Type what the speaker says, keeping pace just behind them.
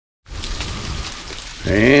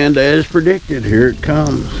And as predicted, here it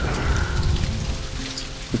comes.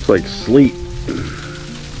 Looks like sleet.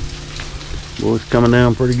 Well, it's coming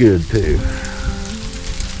down pretty good too.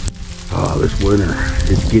 Oh, this winter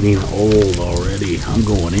is getting old already. I'm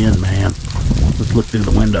going in, man. Let's look through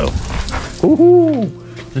the window. Woohoo!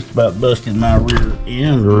 Just about busted my rear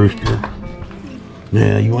end, rooster.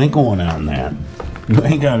 Yeah, you ain't going out in that. You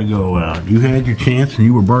ain't got to go out. You had your chance and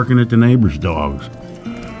you were barking at the neighbor's dogs.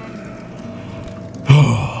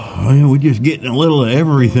 Oh, we're just getting a little of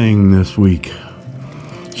everything this week.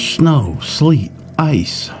 Snow, sleet,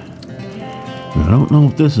 ice. I don't know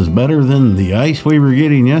if this is better than the ice we were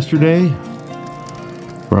getting yesterday.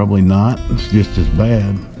 Probably not. It's just as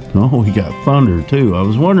bad. Oh, we got thunder too. I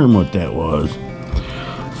was wondering what that was.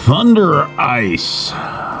 Thunder ice.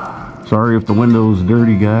 Sorry if the window's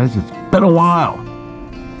dirty, guys. It's been a while.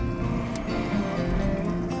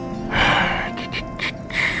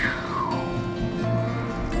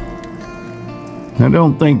 I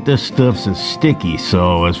don't think this stuff's as sticky,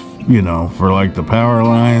 so as you know, for like the power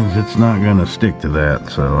lines, it's not gonna stick to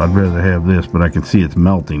that. So I'd rather have this, but I can see it's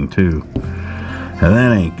melting too. Now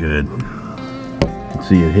that ain't good. You can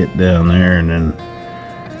see it hit down there and then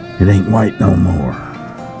it ain't white no more.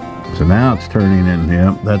 So now it's turning in,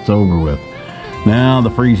 yep, that's over with. Now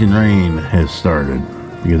the freezing rain has started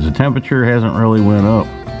because the temperature hasn't really went up.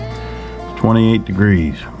 It's 28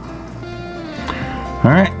 degrees. All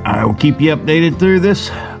right, I will keep you updated through this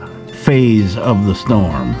phase of the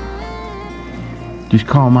storm. Just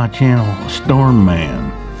call my channel Storm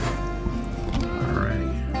Man.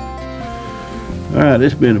 Alright,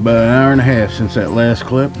 it's been about an hour and a half since that last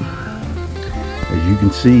clip. As you can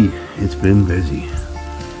see, it's been busy.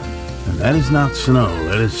 And that is not snow,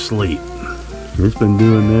 that is sleet. It's been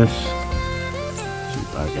doing this. Let's see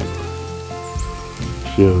if I can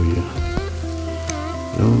show you.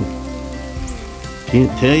 Oh.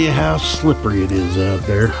 Can't tell you how slippery it is out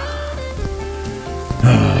there.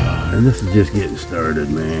 And this is just getting started,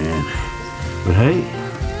 man. But hey,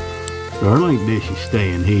 Starlink dish is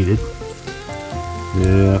staying heated.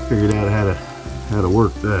 Yeah, I figured out how to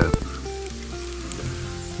work that.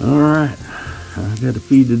 Alright, I got to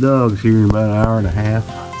feed the dogs here in about an hour and a half.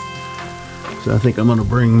 So I think I'm going to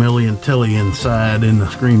bring Millie and Tilly inside in the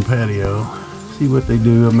screen patio. See what they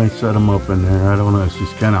do. I may set them up in there. I don't know. It's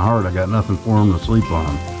just kind of hard. I got nothing for them to sleep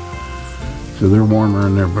on. So they're warmer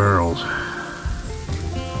in their barrels.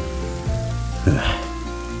 Be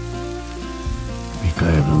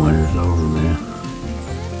glad the winter's over, man.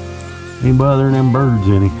 Ain't bothering them birds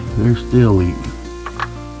any. They're still eating.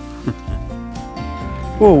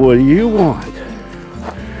 Well, what do you want?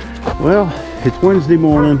 Well, it's Wednesday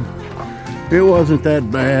morning. It wasn't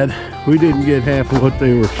that bad. We didn't get half of what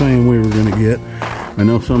they were saying we were going to get. I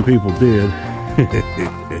know some people did.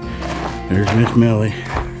 There's Miss Millie.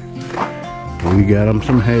 We got them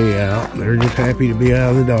some hay out. They're just happy to be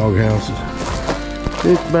out of the doghouses.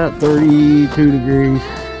 It's about 32 degrees,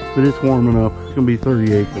 but it's warming up. It's going to be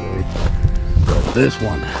 38 today. But this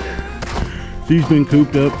one, she's been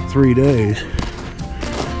cooped up for 3 days.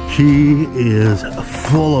 She is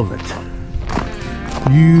full of it.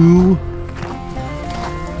 You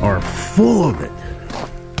are full of it.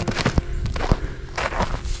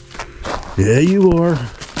 Yeah, you are.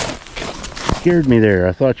 Scared me there.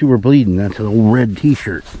 I thought you were bleeding. That's an old red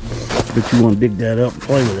t-shirt. But you want to dig that up and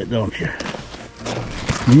play with it, don't you?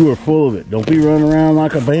 You are full of it. Don't be running around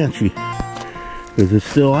like a banshee. Because it's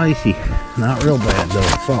still icy. Not real bad, though.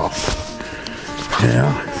 It's soft.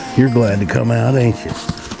 Yeah, you're glad to come out, ain't you?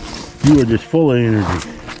 You are just full of energy.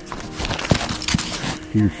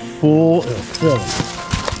 You're full of filling.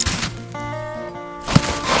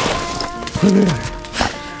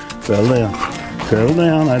 Settle down. Settle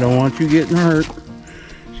down. I don't want you getting hurt.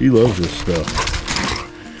 She loves this stuff.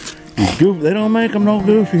 These they don't make them no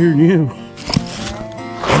goofier than you.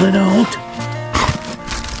 No, they don't.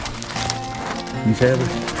 He's having...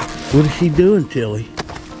 What is she doing, Tilly?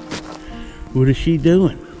 What is she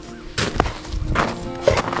doing?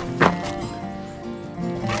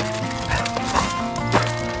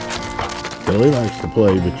 Tilly likes to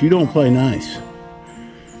play, but you don't play nice.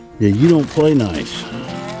 Yeah, you don't play nice.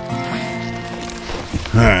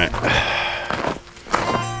 Alright.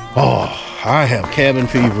 Oh, I have cabin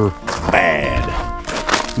fever bad.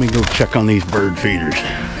 Let me go check on these bird feeders.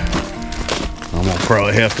 I'm gonna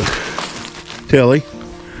probably have to... Tilly,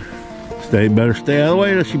 better stay out of the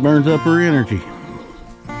way till she burns up her energy.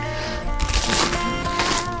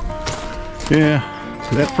 Yeah,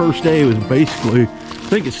 that first day was basically...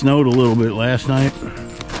 I think it snowed a little bit last night,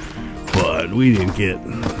 but we didn't get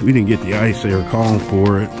the ice they were calling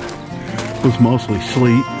for. It was mostly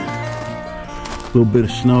sleet. little bit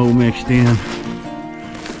of snow mixed in.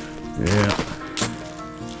 Yeah.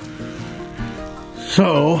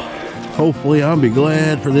 So, hopefully I'll be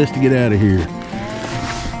glad for this to get out of here.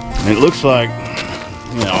 And it looks like,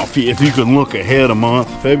 you know, if you can look ahead a month,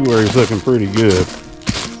 February's looking pretty good.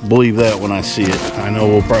 Believe that when I see it. I know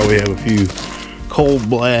we'll probably have a few cold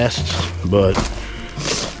blasts, but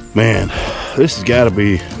man, this has got to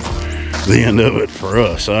be the end of it for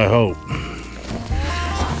us, I hope.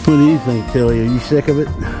 What do you think, Tilly? Are you sick of it?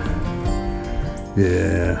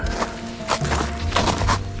 Yeah.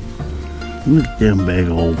 Look at them big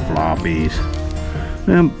old floppies.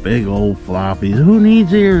 Them big old floppies. Who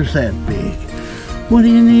needs ears that big? What do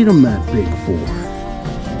you need them that big for?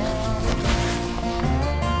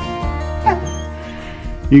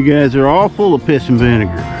 You guys are all full of piss and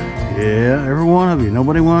vinegar. Yeah, every one of you.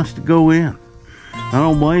 Nobody wants to go in. I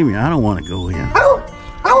don't blame you. I don't want to go in.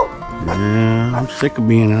 Yeah, I'm sick of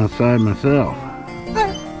being outside myself.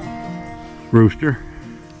 Rooster,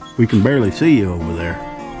 we can barely see you over there.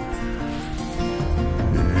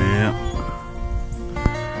 Yeah.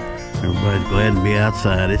 Everybody's glad to be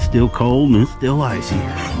outside. It's still cold and it's still icy,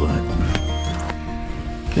 but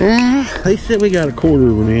yeah, they said we got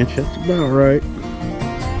 1/4 of an inch. That's about right.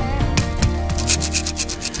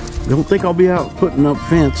 Don't think I'll be out putting up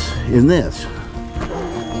fence in this,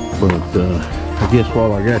 but I guess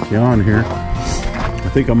while I got you on here, I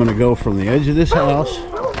think I'm gonna go from the edge of this house,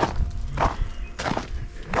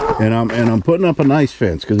 and I'm putting up a nice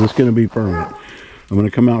fence because it's gonna be permanent. I'm gonna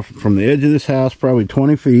come out from the edge of this house, probably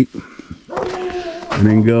 20 feet, and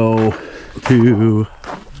then go to,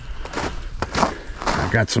 I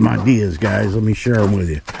got some ideas, guys, let me share them with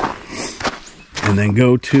you. And then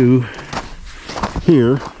go to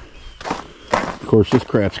here. Of course, this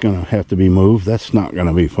crap's gonna have to be moved. That's not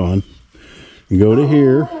gonna be fun. You go to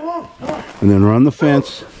here, and then run the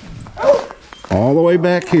fence all the way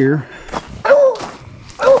back here.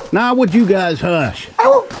 Now, would you guys hush?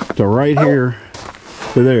 To right here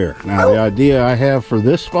to there. Now, the idea I have for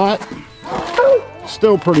this spot,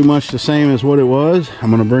 still pretty much the same as what it was.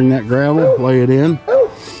 I'm gonna bring that gravel, lay it in,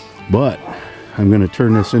 but I'm gonna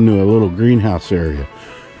turn this into a little greenhouse area.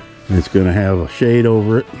 And it's gonna have a shade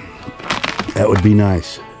over it. That would be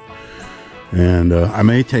nice. And I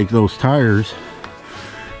may take those tires,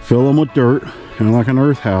 fill them with dirt, kind of like an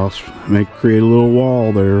earth house, create a little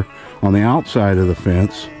wall there on the outside of the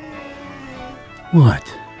fence.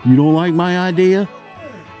 What? You don't like my idea?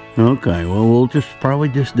 Okay, well, we'll probably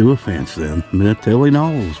just do a fence then. Tilly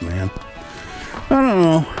knows, man. I don't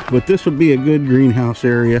know, but this would be a good greenhouse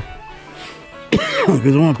area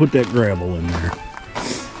because I want to put that gravel in there.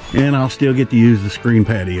 And I'll still get to use the screen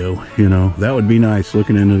patio, you know. That would be nice,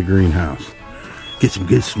 looking into the greenhouse. Get some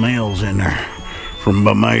good smells in there from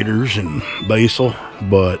tomatoes and basil.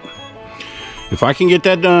 But if I can get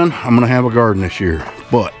that done, I'm going to have a garden this year.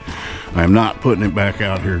 But I am not putting it back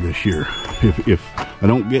out here this year. If I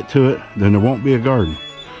don't get to it, then there won't be a garden.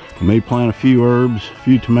 I may plant a few herbs, a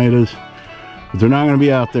few tomatoes, but they're not going to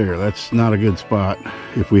be out there. That's not a good spot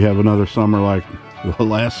if we have another summer like the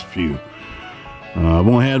last few. I've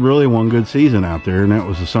only had really one good season out there, and that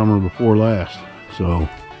was the summer before last. So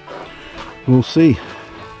we'll see.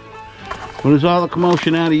 What is all the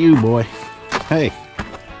commotion out of you, boy? Hey,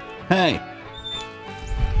 hey,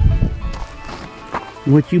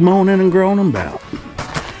 what you moaning and groaning about?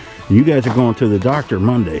 You guys are going to the doctor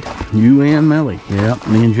Monday. You and Melly. Yep,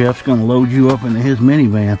 me and Jeff's gonna load you up into his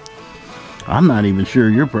minivan. I'm not even sure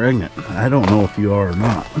you're pregnant. I don't know if you are or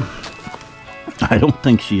not. I don't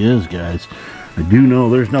think she is, guys. I do know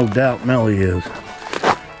there's no doubt Melly is.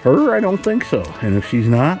 Her, I don't think so. And if she's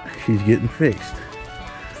not, she's getting fixed.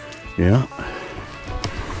 Yeah.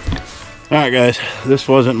 Alright, guys. This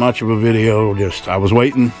wasn't much of a video. Just, I was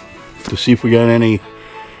waiting to see if we got any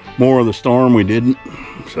more of the storm. We didn't.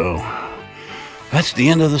 So, that's the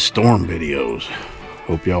end of the storm videos.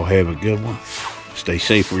 Hope y'all have a good one. Stay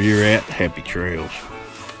safe where you're at. Happy trails.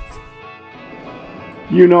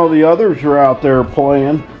 You know the others are out there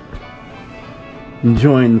playing,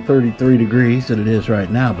 enjoying the 33 degrees that it is right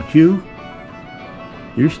now, but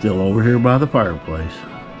you're still over here by the fireplace.